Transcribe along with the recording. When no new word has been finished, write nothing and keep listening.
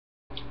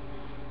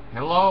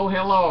Hello,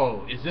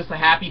 hello. Is this a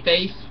happy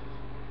face?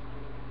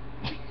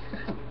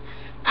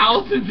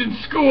 Allison's in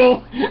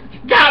school.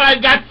 God,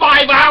 I've got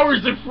 5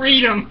 hours of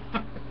freedom.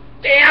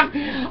 Damn,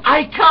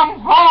 I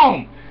come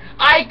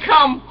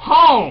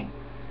home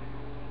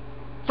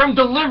from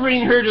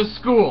delivering her to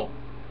school.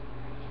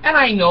 And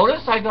I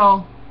notice, I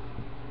go,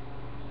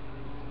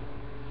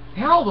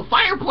 hell, the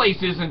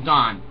fireplace isn't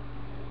on.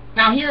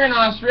 Now here in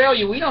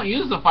Australia, we don't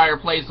use the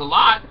fireplace a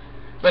lot.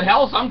 But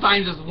hell,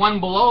 sometimes it's 1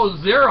 below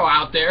 0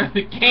 out there.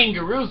 The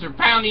kangaroos are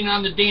pounding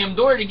on the damn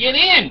door to get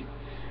in.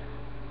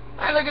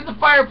 I look at the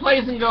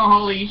fireplace and go,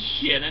 holy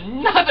shit,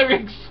 another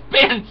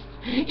expense.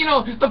 You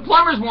know, the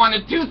plumbers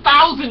wanted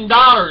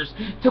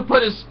 $2,000 to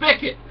put a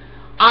spigot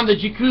on the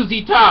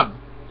jacuzzi tub.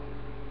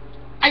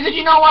 I said,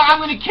 you know what, I'm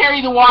going to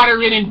carry the water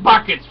in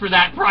buckets for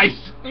that price.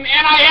 And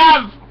I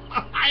have.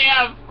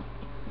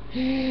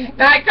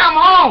 Now I come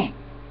home.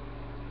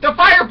 The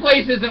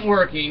fireplace isn't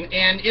working,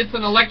 and it's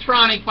an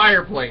electronic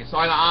fireplace. So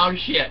I thought, oh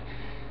shit.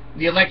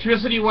 The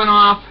electricity went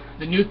off.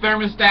 The new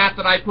thermostat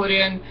that I put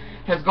in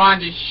has gone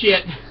to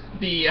shit.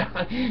 The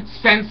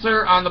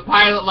sensor on the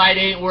pilot light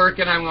ain't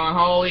working. I'm going,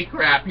 holy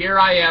crap, here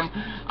I am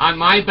on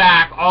my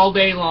back all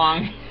day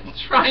long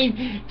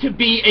trying to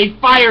be a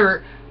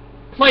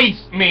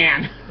fireplace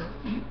man.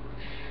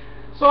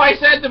 So I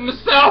said to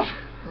myself,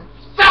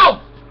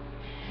 self,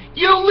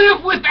 you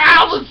live with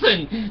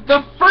Allison.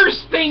 The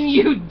first thing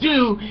you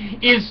do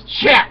is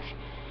check.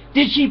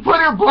 Did she put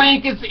her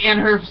blankets and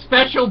her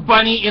special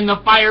bunny in the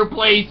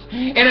fireplace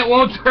and it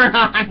won't turn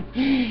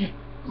on?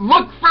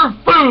 Look for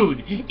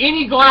food.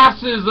 Any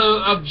glasses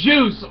of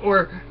juice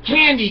or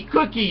candy,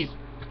 cookies,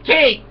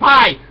 cake,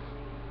 pie.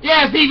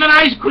 Yes, even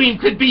ice cream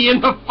could be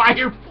in the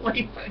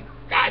fireplace.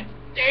 God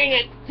dang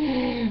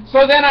it.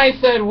 So then I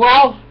said,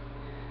 well,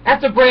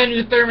 that's a brand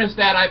new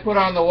thermostat I put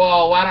on the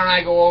wall. Why don't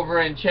I go over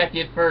and check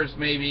it first?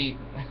 Maybe.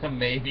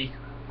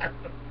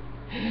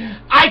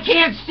 I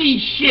can't see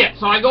shit,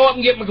 so I go up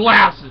and get my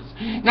glasses.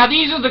 Now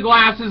these are the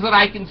glasses that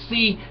I can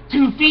see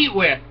 2 feet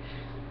with.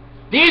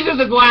 These are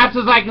the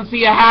glasses I can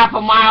see a half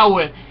a mile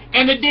with.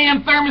 And the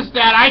damn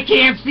thermostat I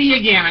can't see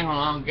again. I go,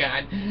 oh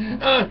God.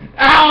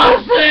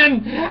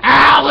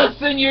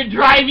 Allison, you're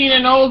driving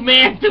an old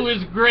man to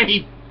his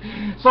grave.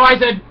 So I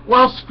said,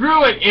 well,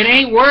 screw it. It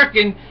ain't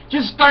working.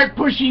 Just start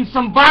pushing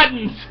some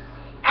buttons.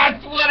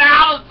 That's what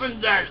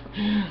Allison does.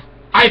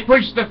 I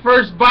pushed the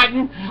first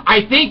button.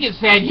 I think it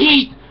said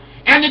heat.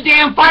 And the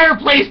damn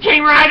fireplace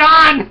came right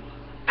on.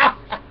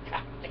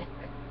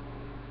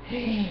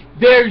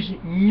 There's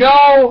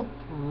no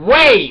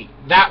way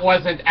that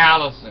wasn't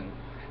Allison.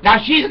 Now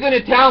she's going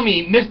to tell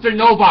me, Mr.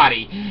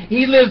 Nobody,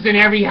 he lives in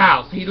every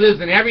house. He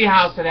lives in every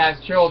house that has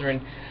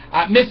children.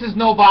 Mrs.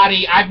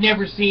 Nobody, I've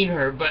never seen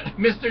her, but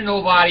Mr.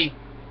 Nobody,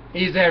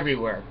 he's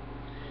everywhere.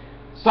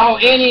 So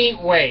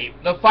anyway,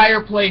 the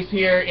fireplace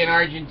here in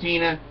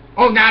Argentina,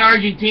 oh, not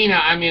Argentina,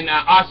 I mean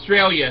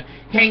Australia,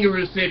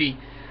 Kangaroo City,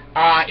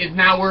 is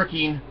now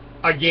working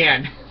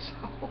again.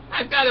 So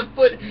I've got to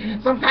put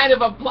some kind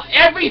of a,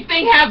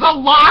 everything has a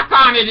lock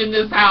on it in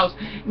this house.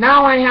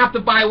 Now I have to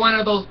buy one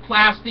of those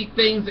plastic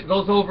things that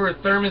goes over a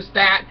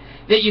thermostat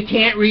that you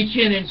can't reach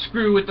in and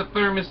screw with the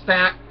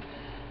thermostat.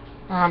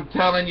 I'm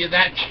telling you,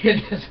 that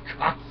kid has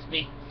cost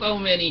me so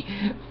many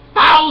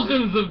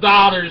thousands of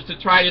dollars to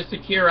try to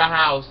secure a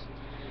house.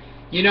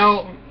 You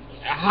know,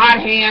 Hot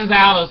Hands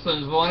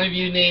Allison's, one of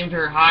you named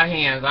her Hot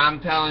Hands.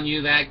 I'm telling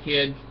you, that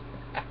kid.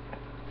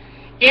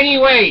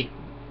 Anyway,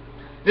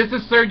 this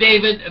is Sir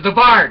David the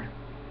Bard.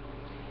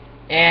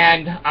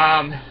 And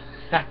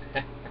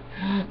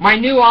my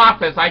new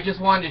office, I just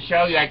wanted to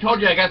show you. I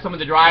told you I got some of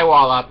the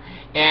drywall up,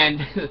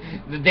 and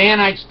the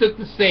Danites took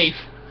the safe.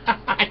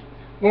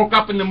 Woke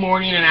up in the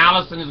morning and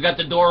Allison has got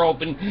the door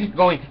open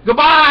going,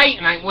 goodbye!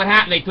 And what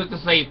happened? They took the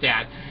safe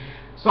down.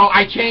 So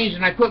I changed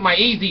and I put my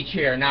easy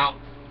chair. Now,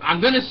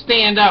 I'm going to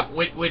stand up,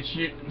 which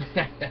you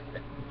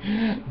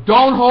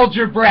don't hold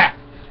your breath.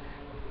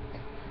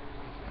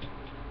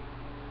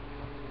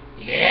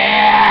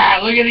 Yeah,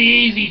 look at the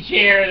easy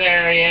chair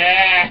there,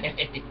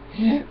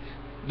 yeah.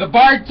 The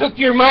Bard took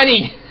your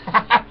money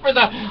for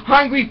the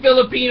hungry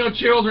Filipino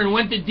children,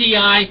 went to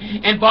DI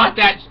and bought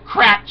that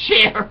crap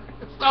chair.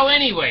 So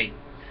anyway,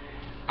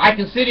 I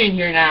can sit in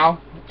here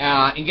now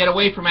and get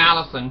away from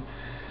Allison.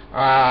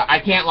 I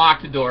can't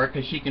lock the door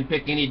because she can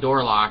pick any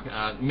door lock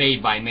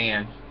made by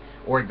man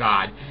or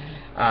God.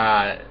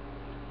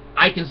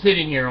 I can sit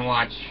in here and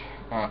watch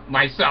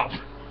myself.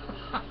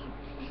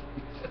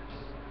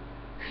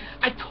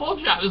 I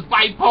told you I was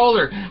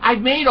bipolar.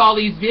 I've made all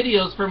these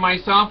videos for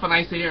myself and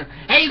I sit here,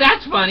 hey,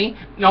 that's funny.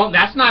 No,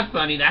 that's not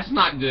funny. That's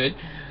not good.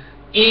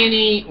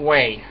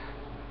 Anyway,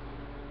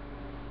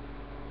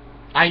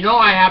 I know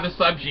I have a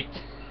subject.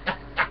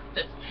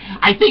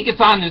 I think it's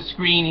on the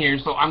screen here,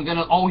 so I'm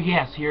gonna, oh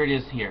yes, here it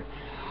is here.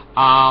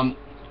 Now,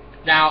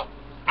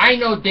 I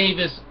know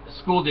Davis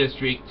School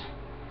District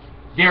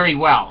very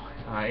well.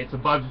 It's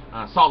above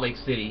Salt Lake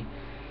City.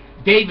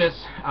 Davis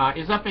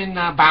is up in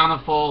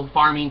Bountiful,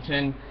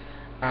 Farmington,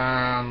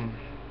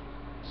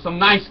 some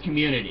nice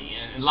community,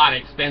 and a lot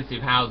of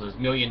expensive houses, $1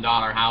 million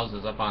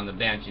houses up on the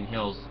bench in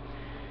Hills.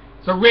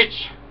 It's a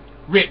rich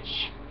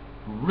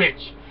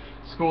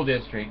school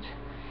district,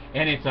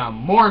 and it's a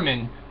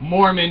Mormon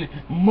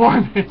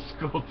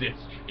school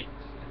district.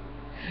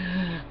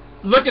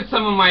 Look at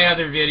some of my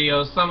other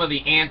videos, some of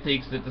the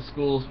antics that the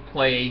schools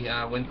play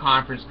when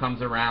conference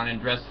comes around,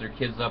 and dress their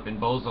kids up in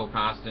bozo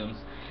costumes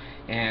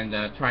and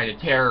try to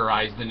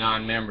terrorize the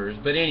non-members.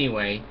 But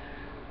anyway,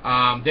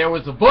 there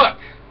was a book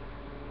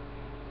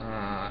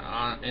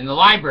in the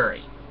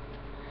library,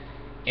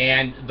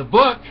 and the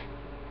book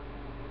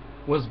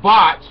was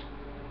bought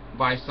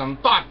by some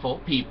thoughtful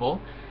people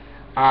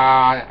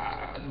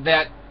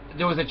that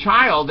there was a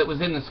child that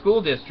was in the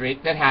school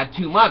district that had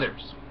 2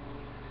 mothers.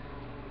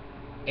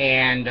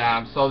 And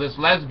so this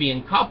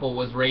lesbian couple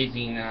was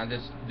raising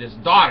this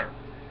daughter.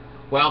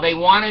 Well, they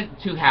wanted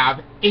to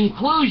have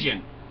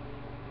inclusion.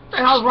 What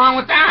the hell's wrong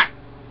with that?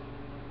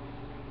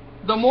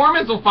 The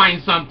Mormons will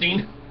find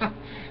something.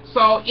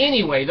 So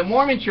anyway, the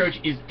Mormon church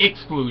is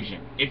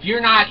exclusion. If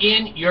you're not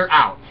in, you're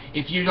out.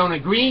 If you don't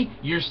agree,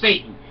 you're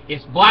Satan.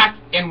 It's black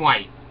and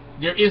white.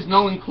 There is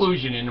no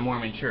inclusion in the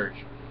Mormon church.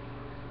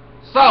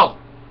 So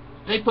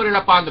they put it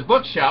up on the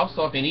bookshelf,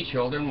 so if any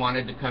children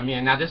wanted to come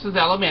in, now this is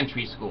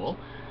elementary school,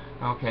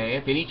 okay,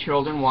 if any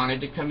children wanted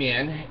to come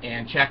in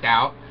and check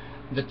out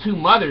the 2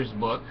 mothers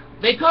book,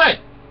 they could.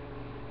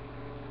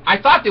 I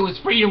thought there was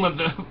freedom of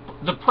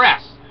the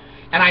press,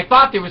 and I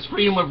thought there was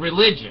freedom of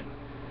religion.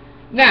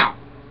 Now,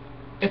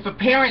 if a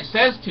parent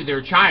says to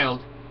their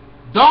child,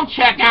 don't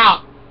check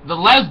out the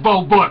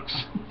Lisbo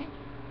books,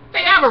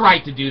 they have a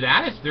right to do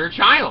that. It's their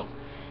child,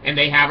 and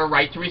they have a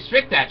right to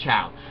restrict that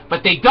child.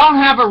 But they don't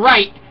have a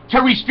right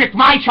to restrict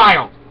my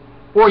child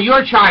or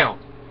your child.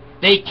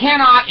 They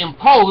cannot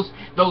impose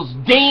those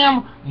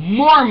damn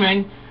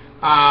Mormon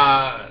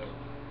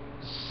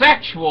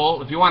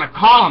sexual, if you want to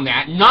call them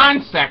that,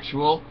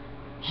 non-sexual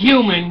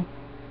human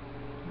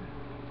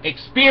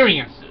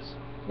experiences.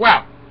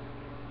 Well,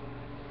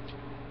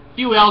 a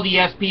few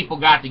LDS people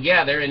got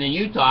together, and in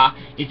Utah,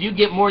 if you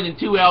get more than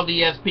 2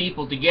 LDS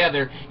people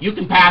together, you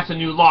can pass a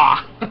new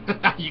law.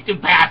 You can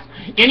pass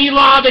any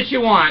law that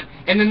you want,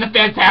 and then the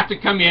feds have to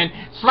come in,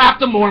 slap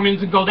the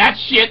Mormons, and go, that's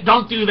shit,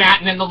 don't do that,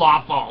 and then the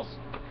law falls.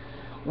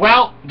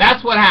 Well,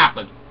 that's what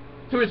happened.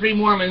 2 or 3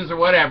 Mormons or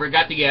whatever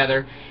got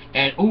together,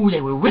 and ooh,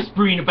 they were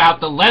whispering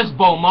about the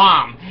Lisbo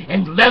mom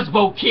and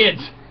Lisbo kids.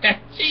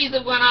 Jeez,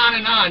 it went on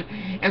and on.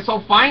 And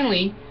so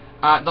finally,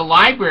 the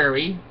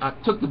library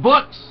took the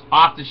books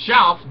off the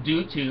shelf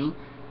due to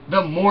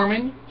the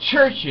Mormon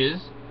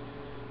church's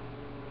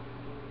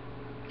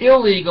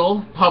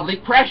illegal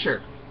public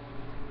pressure.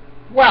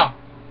 Well,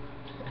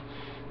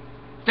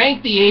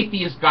 thank the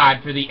atheist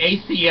God for the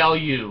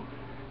ACLU.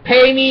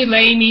 Pay me,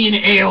 lay me, and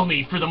ail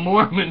me for the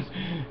Mormons.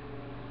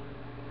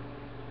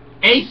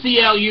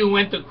 ACLU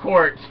went to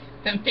court,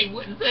 and they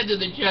said to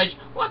the judge,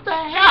 what the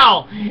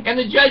hell? And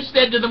the judge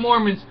said to the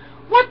Mormons,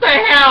 what the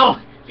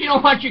hell? If you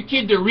don't want your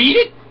kid to read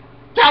it,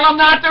 tell them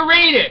not to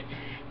read it.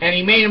 And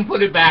he made him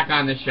put it back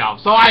on the shelf.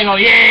 So I go,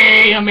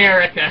 yay,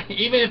 America.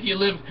 Even if you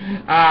live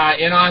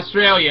in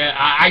Australia,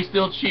 I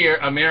still cheer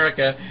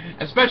America,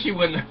 especially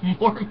when the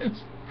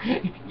Mormons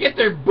get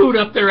their boot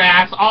up their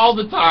ass all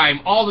the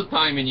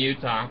time in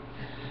Utah.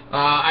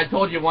 I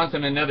told you once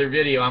in another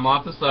video, I'm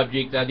off the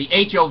subject, the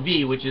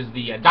HOV, which is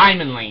the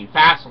diamond lane,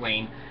 fast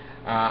lane,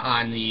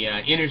 on the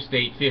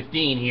Interstate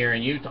 15 here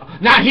in Utah.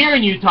 Not here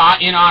in Utah,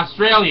 in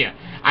Australia.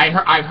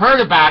 I've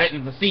heard about it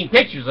and seen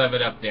pictures of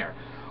it up there.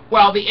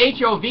 Well, the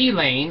HOV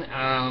lane,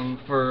 I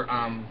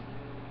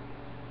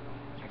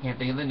can't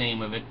think of the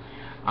name of it,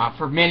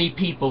 for many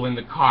people in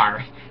the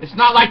car. It's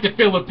not like the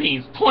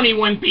Philippines,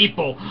 21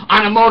 people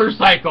on a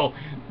motorcycle.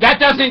 That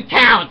doesn't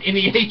count in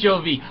the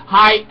HOV,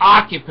 high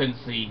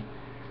occupancy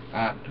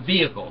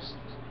vehicles.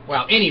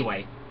 Well,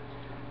 anyway,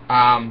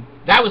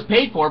 that was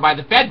paid for by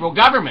the federal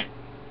government,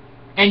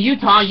 and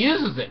Utah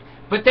uses it.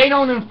 But they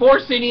don't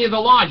enforce any of the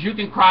laws. You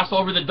can cross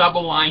over the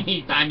double line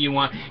anytime you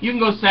want. You can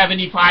go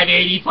 75,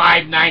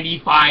 85,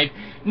 95.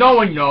 No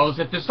one knows.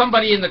 If there's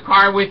somebody in the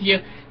car with you,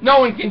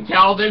 no one can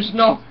tell. There's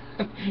no...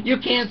 You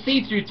can't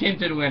see through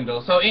tinted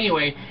windows. So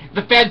anyway,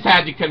 the feds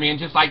had to come in,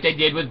 just like they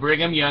did with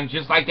Brigham Young,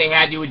 just like they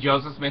had to with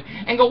Joseph Smith,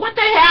 and go, what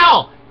the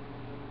hell?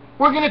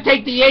 We're going to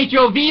take the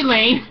HOV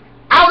lane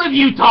out of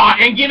Utah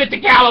and give it to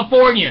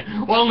California.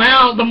 Well,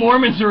 now the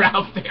Mormons are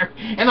out there,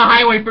 and the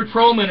highway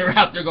patrolmen are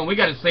out there going, we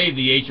got to save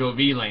the HOV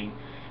lane.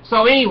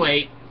 So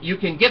anyway, you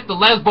can get the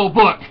Lisbo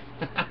book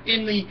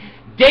in the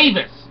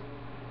Davis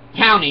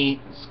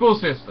County school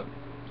system.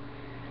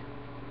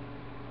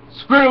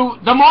 Screw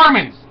the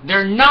Mormons.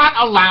 They're not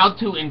allowed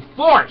to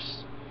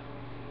enforce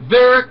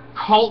their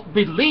cult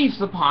beliefs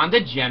upon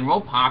the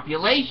general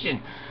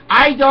population.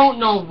 I don't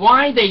know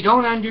why they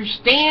don't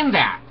understand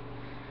that.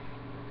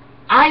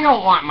 I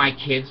don't want my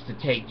kids to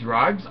take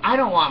drugs. I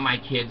don't want my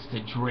kids to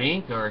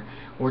drink or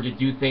to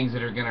do things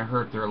that are going to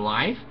hurt their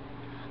life.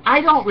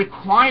 I don't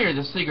require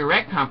the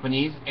cigarette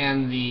companies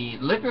and the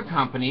liquor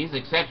companies,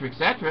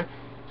 etc.,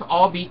 to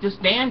all be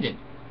disbanded.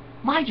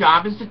 My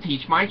job is to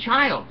teach my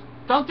child.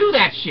 Don't do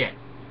that shit.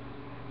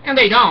 And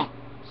they don't,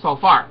 so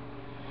far.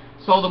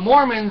 So the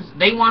Mormons,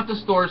 they want the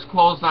stores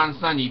closed on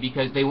Sunday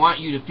because they want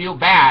you to feel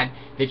bad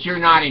that you're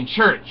not in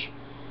church.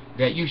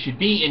 That you should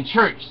be in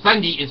church.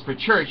 Sunday is for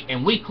church,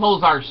 and we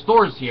close our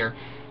stores here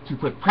to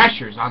put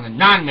pressures on the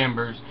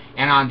non-members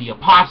and on the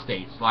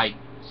apostates, like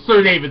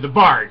Sir David the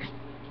Bard.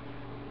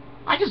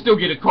 I can still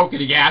get a Coke at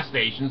the gas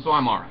station, so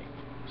I'm alright.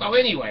 So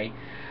anyway,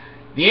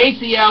 the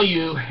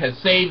ACLU has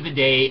saved the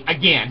day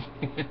again.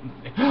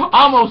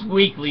 Almost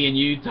weekly in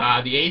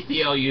Utah, the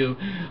ACLU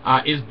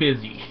is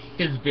busy.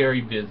 Is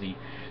very busy.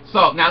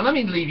 So, now let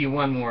me leave you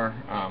one more.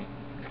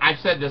 I've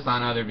said this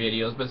on other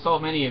videos, but so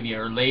many of you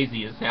are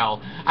lazy as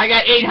hell. I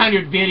got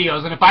 800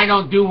 videos, and if I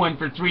don't do one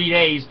for 3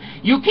 days,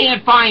 you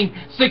can't find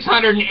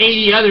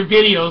 680 other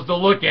videos to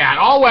look at.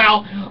 Oh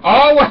well.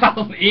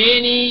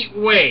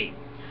 Anyway,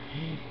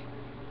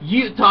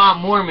 Utah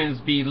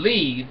Mormons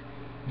believe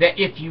that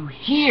if you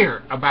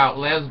hear about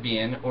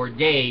lesbian or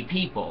gay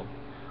people,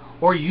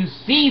 or you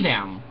see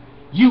them,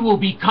 you will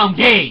become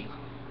gay.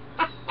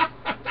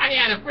 I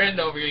had a friend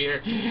over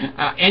here,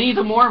 and he's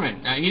a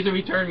Mormon. He's a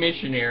returned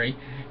missionary,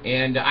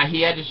 and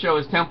he had to show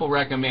his temple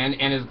recommend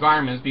and his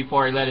garments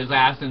before he let his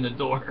ass in the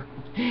door.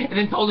 And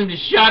then told him to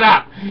shut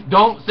up.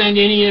 Don't send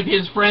any of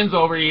his friends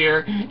over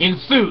here in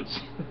suits.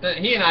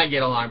 He and I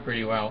get along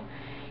pretty well.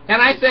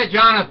 And I said,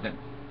 Jonathan,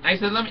 I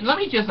said, let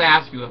me just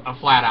ask you a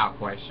flat-out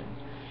question.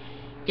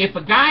 If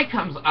a guy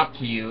comes up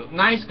to you,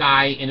 nice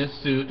guy in a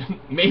suit,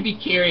 maybe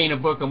carrying a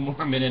Book of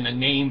Mormon and a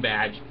name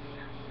badge,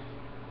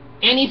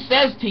 and he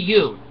says to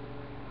you,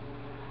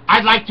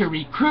 I'd like to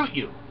recruit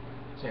you.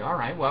 Say, all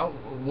right, well,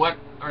 what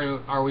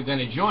are we going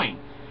to join?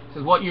 He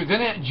says, well, you're going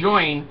to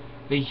join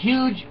the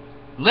huge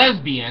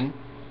lesbian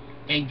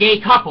and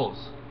gay couples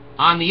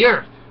on the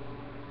earth.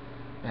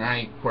 And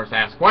I, of course,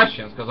 asked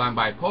questions because I'm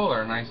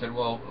bipolar, and I said,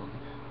 well,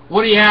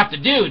 what do you have to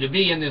do to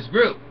be in this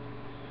group?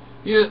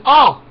 He said,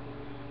 oh,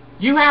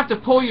 you have to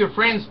pull your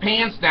friend's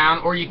pants down,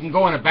 or you can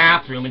go in a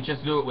bathroom and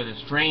just do it with a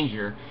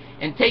stranger,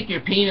 and take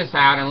your penis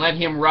out and let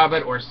him rub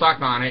it or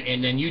suck on it,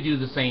 and then you do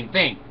the same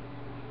thing.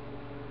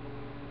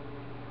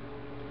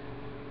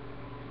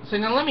 So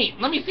now let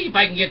me see if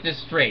I can get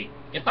this straight.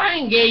 If I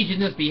engage in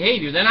this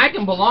behavior, then I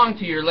can belong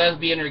to your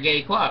lesbian or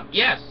gay club.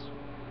 Yes.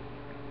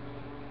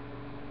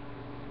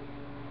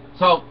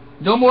 So,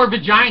 no more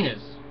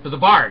vaginas for the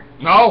Bard.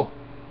 No.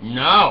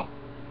 No.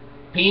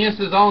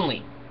 Penises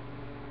only.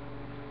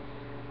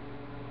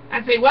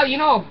 I'd say, well, you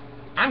know,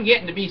 I'm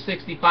getting to be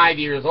 65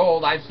 years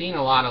old. I've seen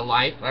a lot of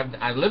life.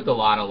 I've lived a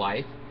lot of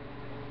life.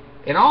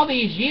 In all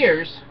these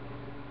years,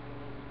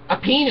 a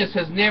penis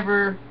has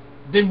never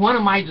been one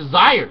of my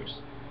desires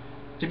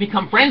to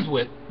become friends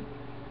with,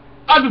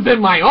 other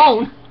than my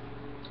own.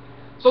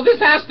 So this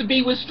has to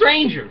be with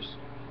strangers.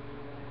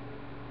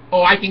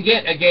 Oh, I can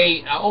get a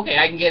gay, okay,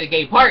 I can get a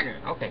gay partner.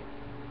 Okay.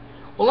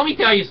 Well, let me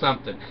tell you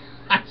something.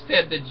 I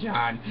said to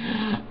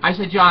John, I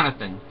said,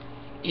 Jonathan,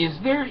 is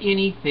there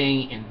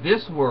anything in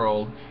this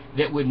world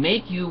that would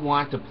make you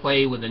want to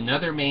play with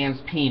another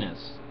man's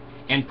penis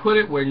and put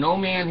it where no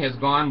man has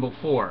gone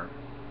before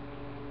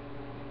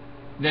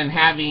than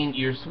having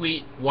your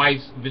sweet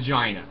wife's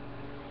vagina?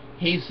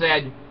 He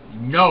said,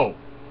 no.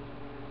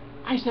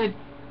 I said,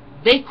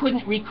 they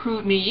couldn't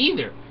recruit me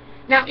either.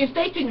 Now, if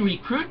they can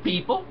recruit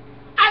people,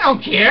 I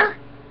don't care.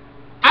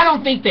 I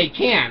don't think they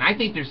can. I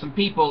think there's some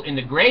people in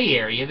the gray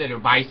area that are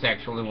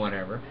bisexual and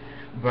whatever.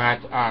 But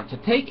to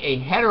take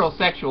a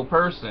heterosexual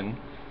person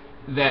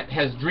that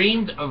has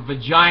dreamed of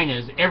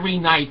vaginas every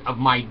night of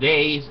my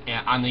days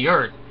on the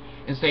earth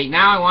and say,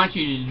 now I want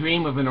you to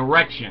dream of an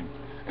erection.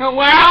 Well,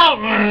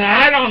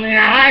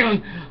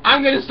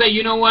 I'm going to say,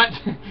 you know what?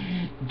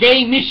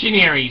 Gay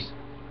missionaries,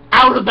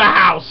 out of the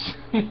house.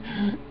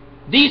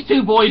 These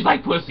two boys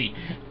like pussy.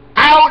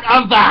 Out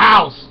of the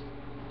house.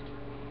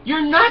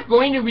 You're not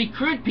going to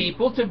recruit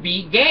people to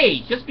be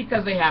gay just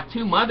because they have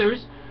two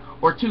mothers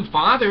or two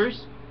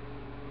fathers.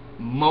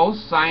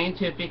 Most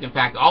scientific, in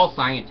fact, all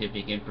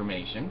scientific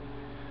information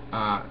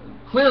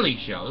clearly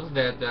shows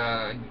that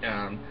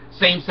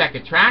same-sex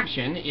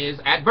attraction is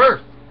at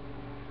birth.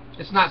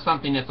 It's not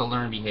something that's a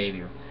learned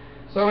behavior.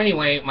 So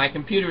anyway, my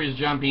computer is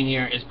jumping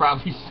here. It's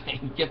probably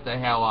saying, get the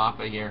hell off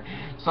of here.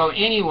 So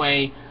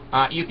anyway,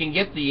 you can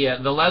get the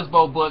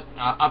Lisbo book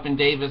up in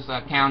Davis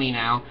County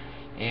now.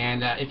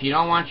 And if you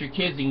don't want your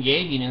kids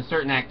engaging in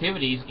certain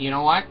activities, you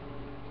know what?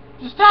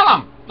 Just tell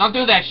them. Don't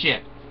do that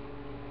shit.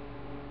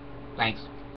 Thanks.